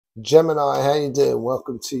Gemini, how you doing?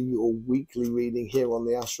 Welcome to your weekly reading here on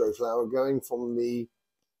the Astroflower, going from the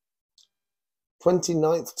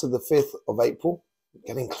 29th to the 5th of April,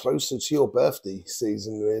 getting closer to your birthday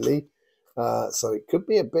season, really. So it could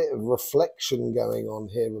be a bit of reflection going on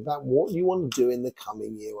here about what you want to do in the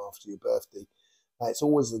coming year after your birthday. It's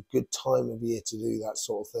always a good time of year to do that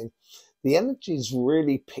sort of thing. The energy's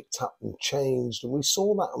really picked up and changed, and we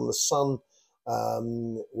saw that on the sun,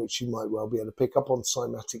 which you might well be able to pick up on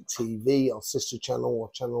Cymatic TV, our sister channel,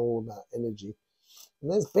 or channel all about energy.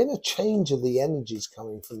 And there's been a change of the energies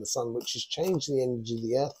coming from the sun, which has changed the energy of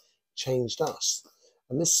the earth, changed us.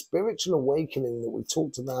 And this spiritual awakening that we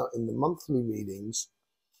talked about in the monthly readings,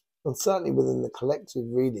 and certainly within the collective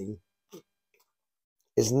reading,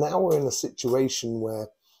 is now we're in a situation where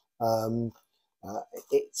um,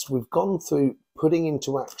 we've gone through putting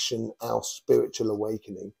into action our spiritual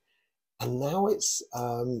awakening, and now it's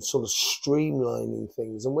sort of streamlining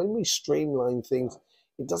things. And when we streamline things,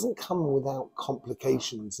 it doesn't come without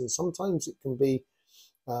complications, and sometimes it can be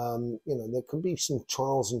there can be some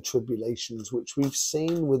trials and tribulations, which we've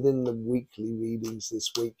seen within the weekly readings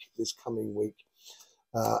this coming week.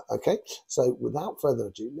 Okay, so without further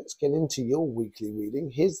ado, let's get into your weekly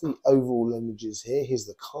reading. Here's the overall energies here. Here's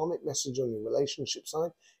the karmic message on your relationship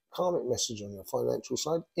side, karmic message on your financial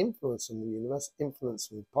side, influence on the universe, influence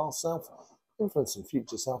from past self, influence from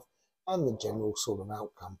future self, and the general sort of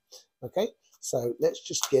outcome. Okay, so let's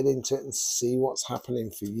just get into it and see what's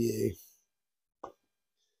happening for you.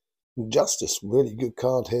 Justice, really good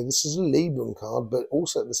card here. This is a Libran card, but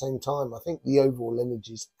also at the same time, I think the overall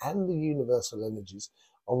energies and the universal energies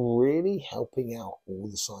are really helping out all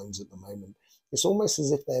the signs at the moment. It's almost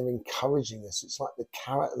as if they're encouraging us. It's like the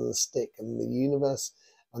carrot and the stick, and the universe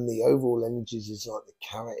and the overall energies is like the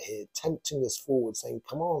carrot here, tempting us forward, saying,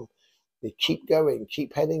 come on, they keep going,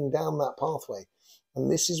 keep heading down that pathway. And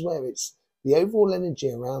this is where it's the overall energy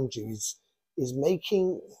around you is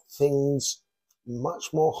making things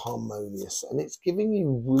much more harmonious, and it's giving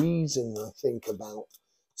you reason, I think, about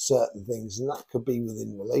certain things, and that could be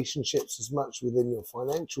within relationships as much within your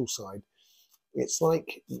financial side. It's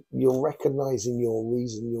like you're recognizing your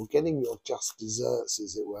reason, you're getting your just desserts,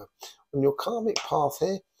 as it were. On your karmic path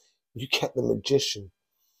here, you get the Magician,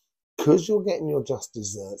 because you're getting your just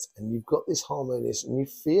desserts and you've got this harmonious and you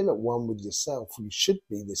feel at one with yourself. You should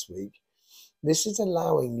be this week. This is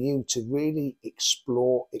allowing you to really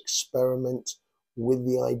explore, experiment with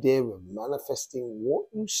the idea of manifesting what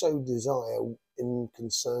you so desire in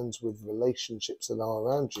concerns with relationships that are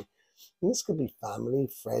around you. And this could be family,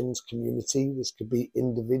 friends, community. This could be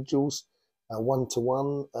individuals,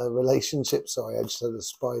 one-to-one relationships. Sorry, I just had a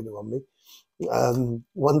spider on me.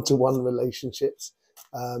 One-to-one relationships.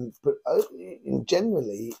 But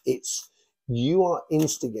generally, it's you are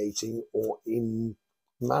instigating or in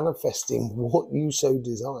manifesting what you so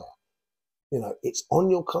desire. It's on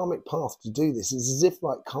your karmic path to do this. It's as if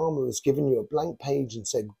like karma has given you a blank page and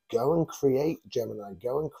said, go and create, Gemini,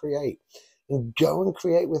 go and create, and go and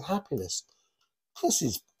create with happiness. This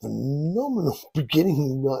is phenomenal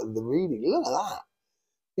beginning right of the reading. Look at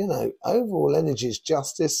that. Overall energy is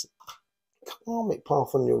justice, karmic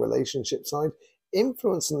path on your relationship side,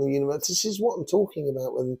 influence in the universe. This is what I'm talking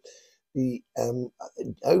about when the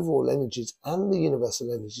overall energies and the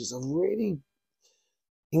universal energies are really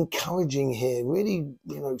encouraging here, really,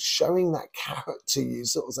 showing that carrot to you,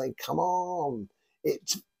 sort of saying, come on.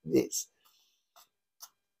 It's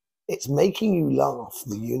making you laugh,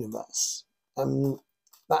 the universe.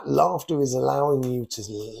 That laughter is allowing you to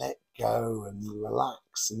let go and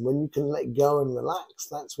relax. And when you can let go and relax,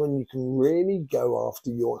 that's when you can really go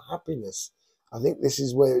after your happiness. I think this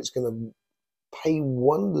is where it's going to pay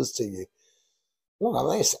wonders to you. Look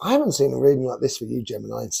at this. I haven't seen a reading like this for you,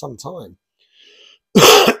 Gemini, in some time.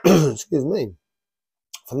 Excuse me.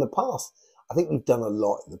 From the past, I think you've done a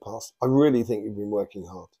lot in the past. I really think you've been working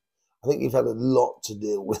hard. I think you've had a lot to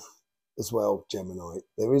deal with as well, Gemini.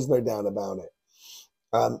 There is no doubt about it.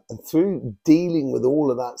 And through dealing with all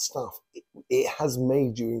of that stuff, it has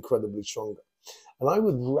made you incredibly stronger. And I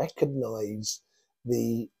would recognize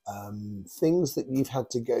the things that you've had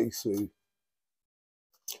to go through,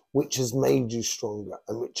 which has made you stronger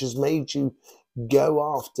and which has made you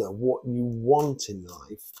go after what you want in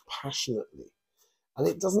life passionately. And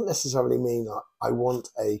it doesn't necessarily mean I want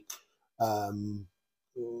a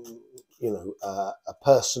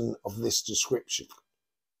person of this description.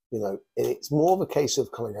 It's more of a case of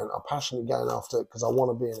kind of going, I'm passionately going after it because I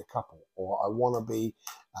want to be in a couple, or I want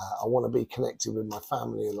to be connected with my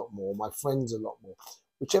family a lot more, my friends a lot more.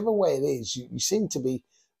 Whichever way it is, you seem to be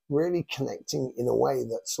really connecting in a way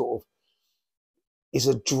that sort of is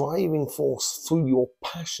a driving force through your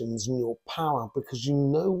passions and your power because you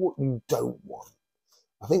know what you don't want.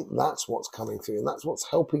 I think that's what's coming through, and that's what's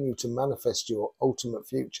helping you to manifest your ultimate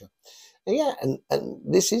future. And yeah, and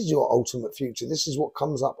this is your ultimate future. This is what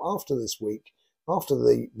comes up after this week, after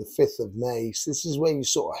the 5th of May. So this is where you're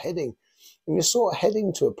sort of heading. And you're sort of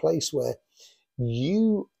heading to a place where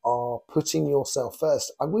you are putting yourself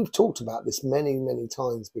first. And we've talked about this many, many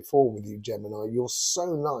times before with you, Gemini. You're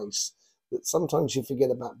so nice that sometimes you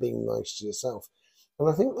forget about being nice to yourself. And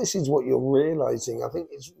I think this is what you're realizing. I think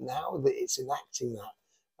it's now that it's enacting that.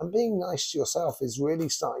 And being nice to yourself is really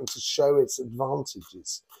starting to show its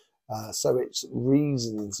advantages. So it's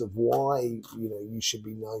reasons of why, you should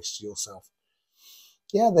be nice to yourself.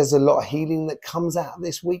 Yeah, there's a lot of healing that comes out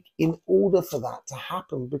this week in order for that to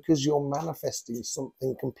happen, because you're manifesting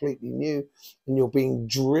something completely new and you're being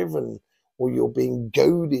driven, or you're being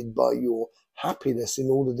goaded by your happiness in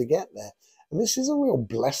order to get there. And this is a real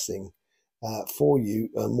blessing for you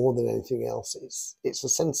more than anything else. It's a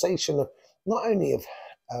sensation of not only of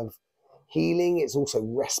healing, it's also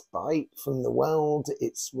respite from the world,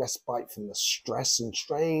 it's respite from the stress and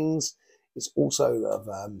strains. It's also of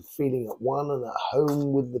feeling at one and at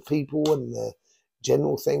home with the people and the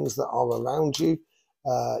general things that are around you.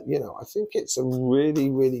 I think it's a really,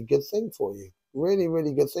 really good thing for you. Really,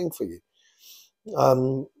 really good thing for you.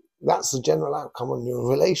 That's the general outcome on your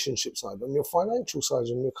relationship side. On your financial side,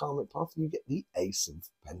 on your karmic path, you get the Ace of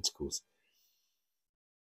Pentacles.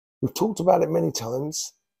 We've talked about it many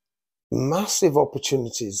times. Massive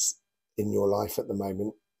opportunities in your life at the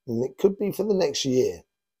moment, and it could be for the next year.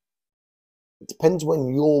 It depends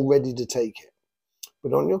when you're ready to take it.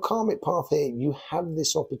 But on your karmic path here, you have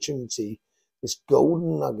this opportunity, this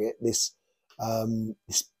golden nugget, this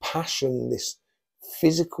passion, this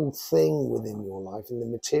physical thing within your life and the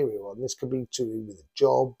material. And this could be to do with a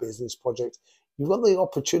job, business, project. You've got the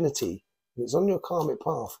opportunity, and it's on your karmic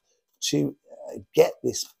path, to get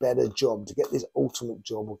this better job, to get this ultimate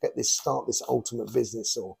job, or start this ultimate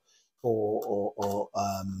business, or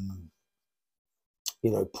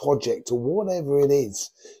project, or whatever it is.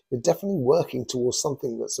 You're definitely working towards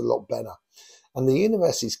something that's a lot better. And the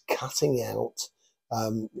universe is cutting out,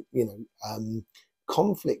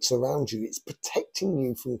 conflicts around you. It's protecting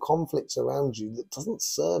you from conflicts around you that doesn't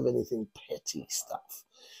serve anything, petty stuff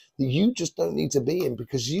that you just don't need to be in,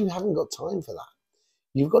 because you haven't got time for that.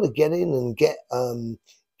 You've got to get in and get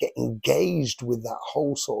engaged with that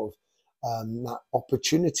whole sort of that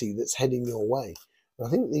opportunity that's heading your way. I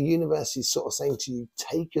think the universe is sort of saying to you,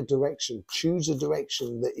 take a direction, choose a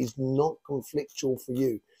direction that is not conflictual for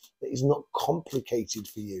you, that is not complicated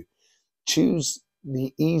for you. Choose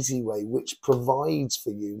the easy way, which provides for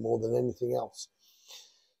you more than anything else.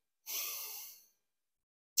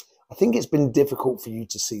 I think it's been difficult for you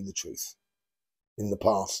to see the truth in the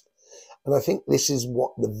past. And I think this is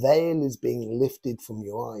what the veil is being lifted from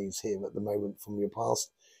your eyes here at the moment, from your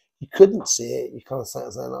past. You couldn't see it. You kind of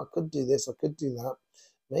sat saying, I could do this, I could do that.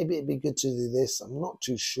 Maybe it'd be good to do this. I'm not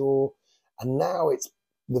too sure. And now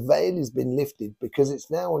the veil has been lifted, because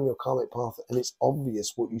it's now on your karmic path and it's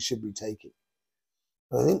obvious what you should be taking.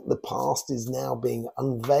 And I think the past is now being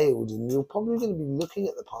unveiled, and you're probably going to be looking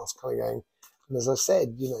at the past kind of going, and as I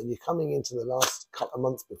said, you're coming into the last couple of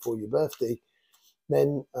months before your birthday.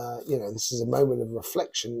 Then, this is a moment of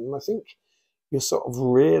reflection. And I think you're sort of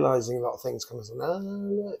realizing a lot of things, kind of saying,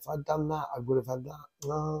 oh, if I'd done that, I would have had that.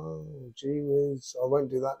 No, gee whiz, I won't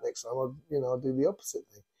do that next time. I'll do the opposite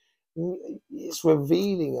thing. And it's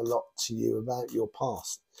revealing a lot to you about your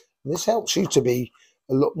past. And this helps you to be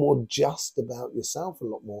a lot more just about yourself, a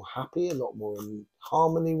lot more happy, a lot more in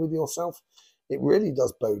harmony with yourself. It really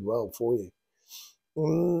does bode well for you.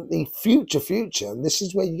 The future, and this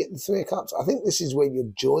is where you get the Three of Cups. I think this is where you're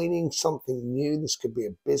joining something new. This could be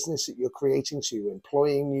a business that you're creating, so you're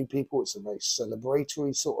employing new people. It's a very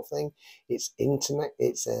celebratory sort of thing. It's internet,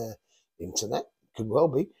 could well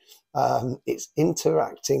be. It's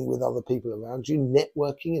interacting with other people around you,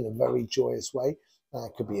 networking in a very joyous way.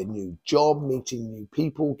 It could be a new job, meeting new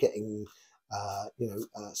people, getting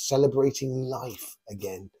celebrating life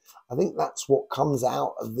again. I think that's what comes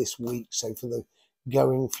out of this week. So for the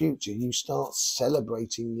going future, you start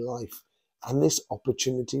celebrating life and this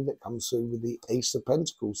opportunity that comes through with the Ace of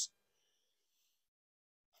Pentacles.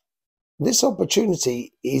 This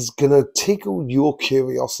opportunity is going to tickle your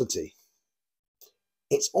curiosity.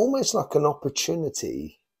 It's almost like an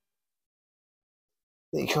opportunity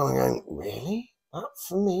that you're kind of going, really? That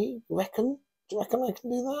for me? Do you reckon I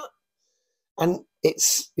can do that? And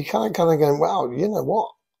you're kind of going, wow, you know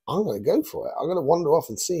what? I'm going to go for it. I'm going to wander off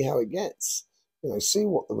and see how it gets. See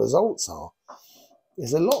what the results are.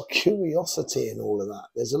 there's a lot of curiosity in all of that.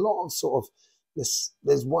 There's a lot of sort of this.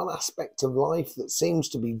 There's one aspect of life that seems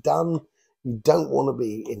to be done. You don't want to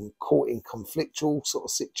be caught in conflictual sort of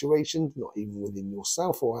situations, not even within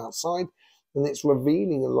yourself or outside. And it's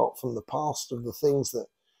revealing a lot from the past of the things that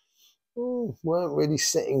weren't really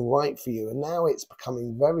sitting right for you. And now it's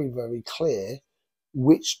becoming very, very clear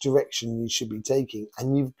which direction you should be taking.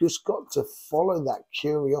 And you've just got to follow that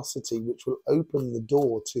curiosity, which will open the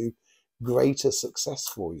door to greater success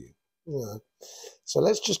for you. Yeah. So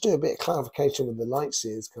let's just do a bit of clarification with the Light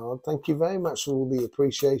Seers card. Thank you very much for all the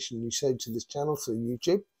appreciation you showed to this channel through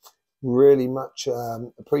YouTube. Really much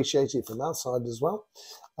appreciated from our side as well.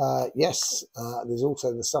 Yes, there's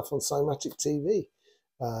also the stuff on Cymatic TV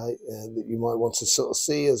that you might want to sort of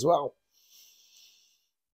see as well.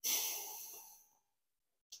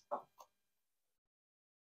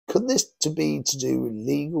 Could this be to do with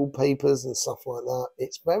legal papers and stuff like that?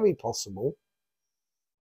 It's very possible.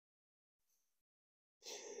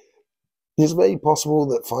 It's very possible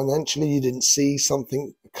that financially you didn't see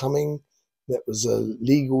something coming that was a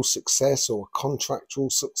legal success or a contractual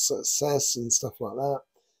success and stuff like that.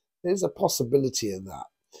 There's a possibility of that.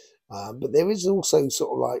 But there is also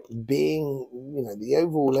sort of like being, the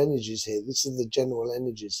overall energies here. This is the general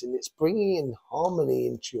energies, and it's bringing in harmony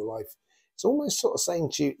into your life. It's almost sort of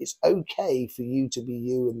saying to you, it's okay for you to be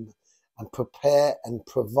you and prepare and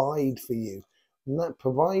provide for you. And that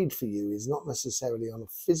provide for you is not necessarily on a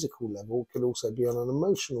physical level, it could also be on an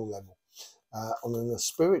emotional level, on a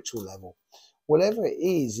spiritual level. Whatever it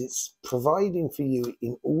is, it's providing for you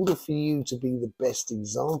in order for you to be the best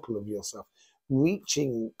example of yourself,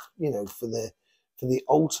 reaching, for the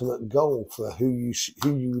ultimate goal for who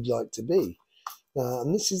you would like to be.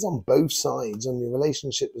 And this is on both sides, on your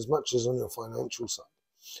relationship as much as on your financial side.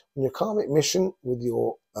 On your karmic mission with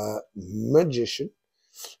your magician,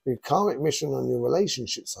 your karmic mission on your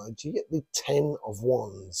relationship side, you get the 10 of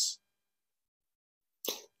Wands.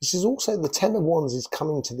 This is also, the 10 of Wands is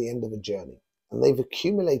coming to the end of a journey, and they've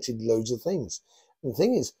accumulated loads of things. And the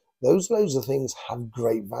thing is, those loads of things have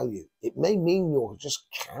great value. It may mean you're just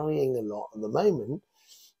carrying a lot at the moment,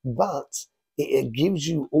 but it gives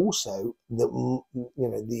you also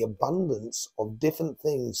the abundance of different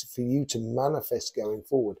things for you to manifest going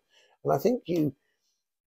forward. And I think you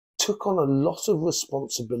took on a lot of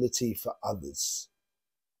responsibility for others.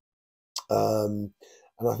 And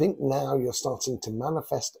I think now you're starting to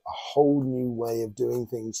manifest a whole new way of doing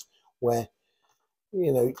things where,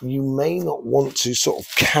 you may not want to sort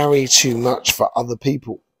of carry too much for other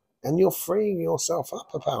people. And you're freeing yourself up,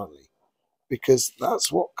 apparently, because that's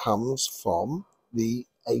what comes from the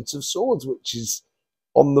 8 of Swords, which is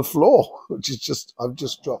on the floor, which is I've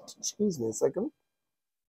just dropped. Excuse me a second.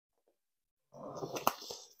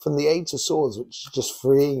 From the 8 of Swords, which is just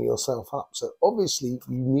freeing yourself up. So obviously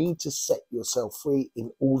you need to set yourself free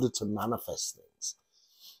in order to manifest things,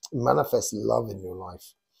 manifest love in your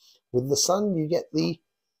life. With the Sun, you get the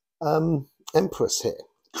Empress here,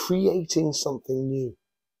 creating something new.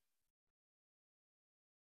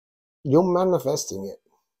 You're manifesting it.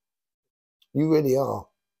 You really are.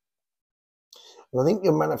 And I think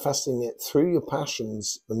you're manifesting it through your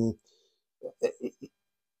passions. And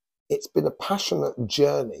it's been a passionate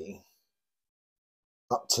journey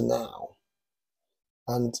up to now.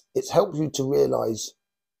 And it's helped you to realize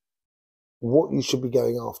what you should be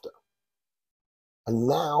going after. And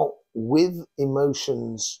now, with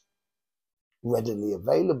emotions readily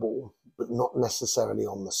available, but not necessarily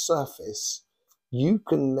on the surface, you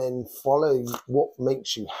can then follow what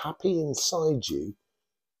makes you happy inside you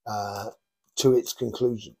to its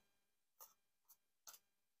conclusion.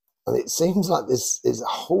 And it seems like this is a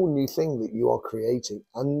whole new thing that you are creating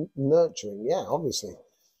and nurturing. Yeah, obviously.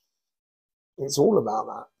 It's all about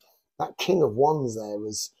that. That King of Wands there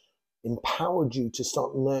has empowered you to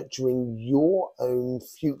start nurturing your own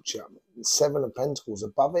future. 7 of Pentacles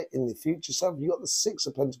above it in the future self. You've got the 6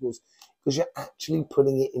 of Pentacles because you're actually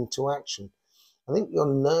putting it into action. I think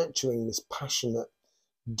you're nurturing this passionate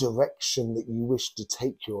direction that you wish to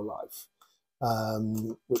take your life,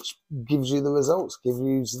 which gives you the results, gives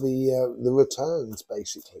you the returns,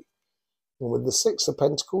 basically. And with the 6 of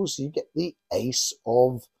Pentacles, you get the Ace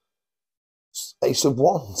of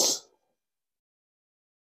Wands.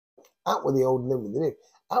 Out with the old and in with the new.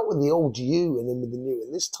 Out with the old you and in with the new.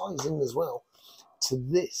 And this ties in as well to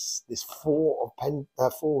this 4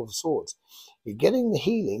 of Swords. You're getting the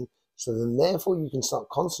healing, so then therefore you can start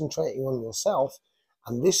concentrating on yourself.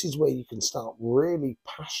 And this is where you can start really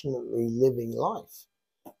passionately living life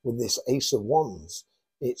with this Ace of Wands.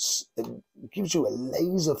 It gives you a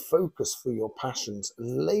laser focus for your passions, a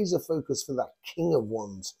laser focus for that King of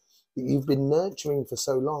Wands, that you've been nurturing for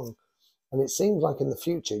so long. And it seems like in the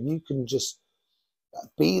future, you can just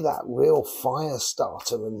be that real fire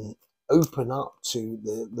starter and open up to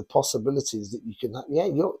the possibilities that you can have. Yeah,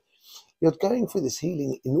 you're going through this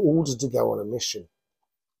healing in order to go on a mission.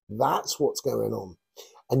 That's what's going on.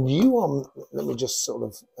 And you are, let me just sort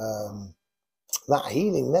of, that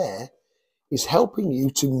healing there is helping you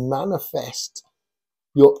to manifest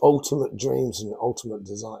your ultimate dreams and your ultimate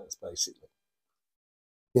desires, basically.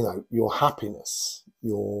 You know, your happiness,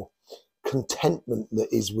 your contentment that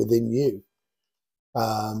is within you.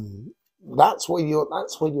 That's where you're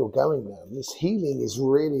going now. This healing is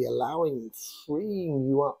really freeing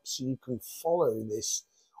you up so you can follow this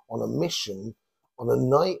on a mission, on a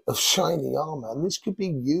night of shining armor. And this could be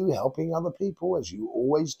you helping other people, as you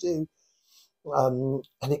always do. And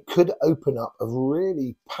it could open up a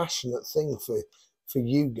really passionate thing for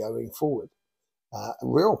you going forward. A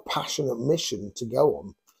real passionate mission to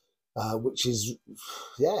go on, which is,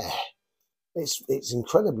 yeah, it's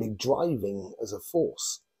incredibly driving as a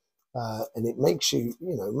force. And it makes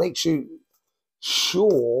you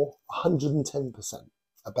sure 110%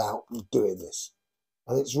 about doing this.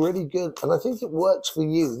 And it's really good. And I think it works for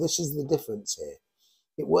you. This is the difference here.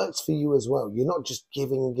 It works for you as well. You're not just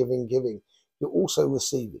giving. You're also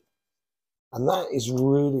receiving. And that is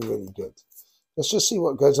really, really good. Let's just see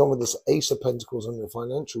what goes on with this Ace of Pentacles on your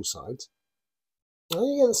financial side.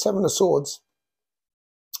 And you get the Seven of Swords.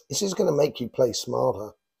 This is going to make you play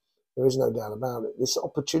smarter. There is no doubt about it. This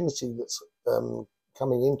opportunity that's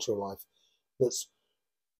coming into your life, that's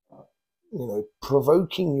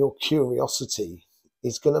provoking your curiosity,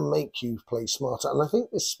 is going to make you play smarter. And I think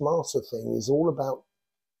this smarter thing is all about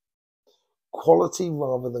quality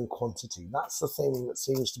rather than quantity. That's the thing that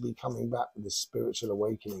seems to be coming back with this spiritual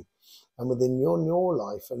awakening. And within your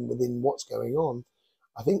life and within what's going on,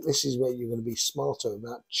 I think this is where you're going to be smarter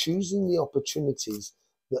about choosing the opportunities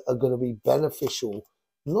that are going to be beneficial,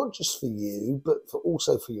 not just for you, but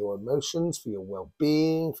also for your emotions, for your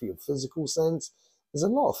well-being, for your physical sense. There's a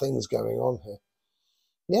lot of things going on here.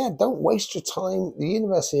 Yeah, don't waste your time. The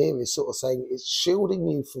universe here is sort of saying it's shielding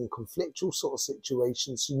you from conflictual sort of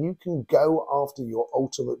situations so you can go after your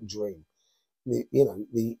ultimate dream.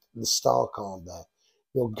 The star card there.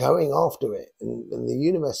 You're going after it, and the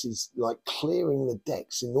universe is like clearing the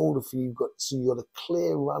decks in order for you got a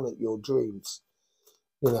clear run at your dreams.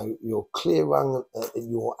 Your clear run at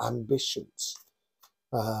your ambitions.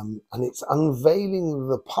 And it's unveiling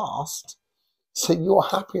the past so your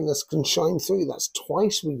happiness can shine through. That's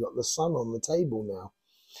twice we got the sun on the table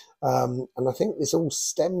now. And I think this all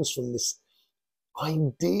stems from this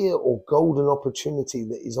idea or golden opportunity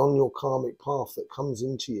that is on your karmic path that comes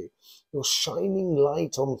into you. You're shining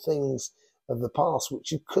light on things of the past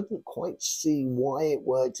which you couldn't quite see why it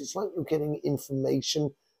worked. It's like you're getting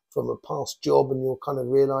information from a past job and you'll kind of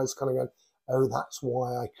realize, going, oh, that's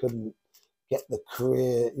why I couldn't get the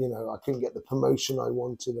career, I couldn't get the promotion I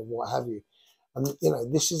wanted and what have you. And,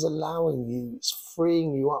 this is allowing you, it's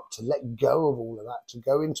freeing you up to let go of all of that, to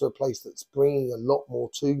go into a place that's bringing a lot more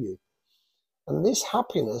to you. And this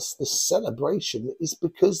happiness, this celebration, is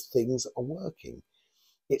because things are working.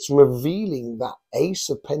 It's revealing that Ace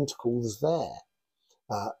of Pentacles there.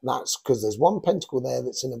 That's because there's one pentacle there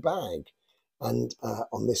that's in a bag, and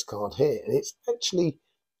on this card here. And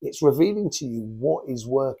it's revealing to you what is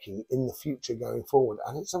working in the future going forward.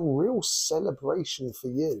 And it's a real celebration for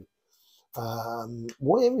you.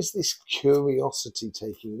 Where is this curiosity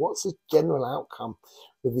taking? What's the general outcome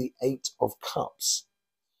with the Eight of Cups?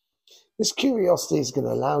 This curiosity is going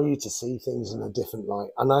to allow you to see things in a different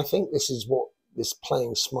light. And I think this is what this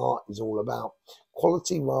playing smart is all about.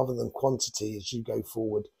 Quality rather than quantity as you go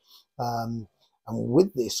forward. And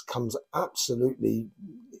with this comes absolutely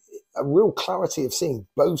a real clarity of seeing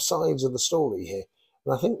both sides of the story here.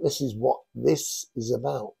 And I think this is what this is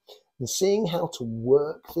about. And seeing how to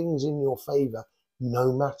work things in your favor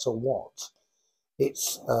no matter what.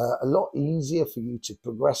 It's a lot easier for you to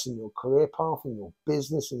progress in your career path, in your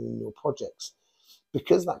business, and in your projects,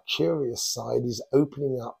 because that curious side is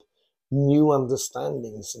opening up new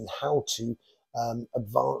understandings and how to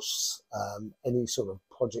advance any sort of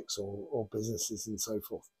projects or businesses and so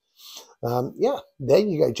forth. Yeah, there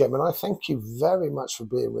you go, Gemini. Thank you very much for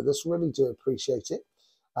being with us. Really do appreciate it.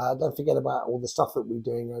 Don't forget about all the stuff that we're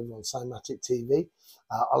doing over on Cymatic TV.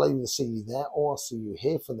 I'll either see you there or I'll see you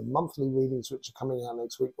here for the monthly readings which are coming out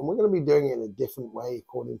next week. And we're going to be doing it in a different way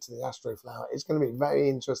according to the Astroflower. It's going to be very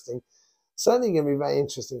interesting. Certainly going to be very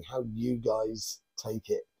interesting how you guys take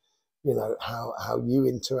it. How you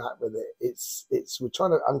interact with it.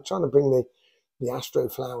 I'm trying to bring the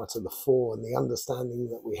Astroflower to the fore and the understanding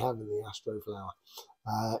that we have in the Astroflower.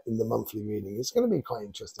 in the monthly reading. It's going to be quite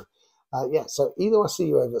interesting. Yeah, so either I see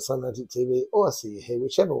you over at Sun Magic TV or I see you here,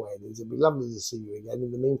 whichever way it is. It'd be lovely to see you again.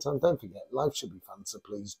 In the meantime, don't forget, life should be fun, so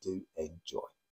please do enjoy.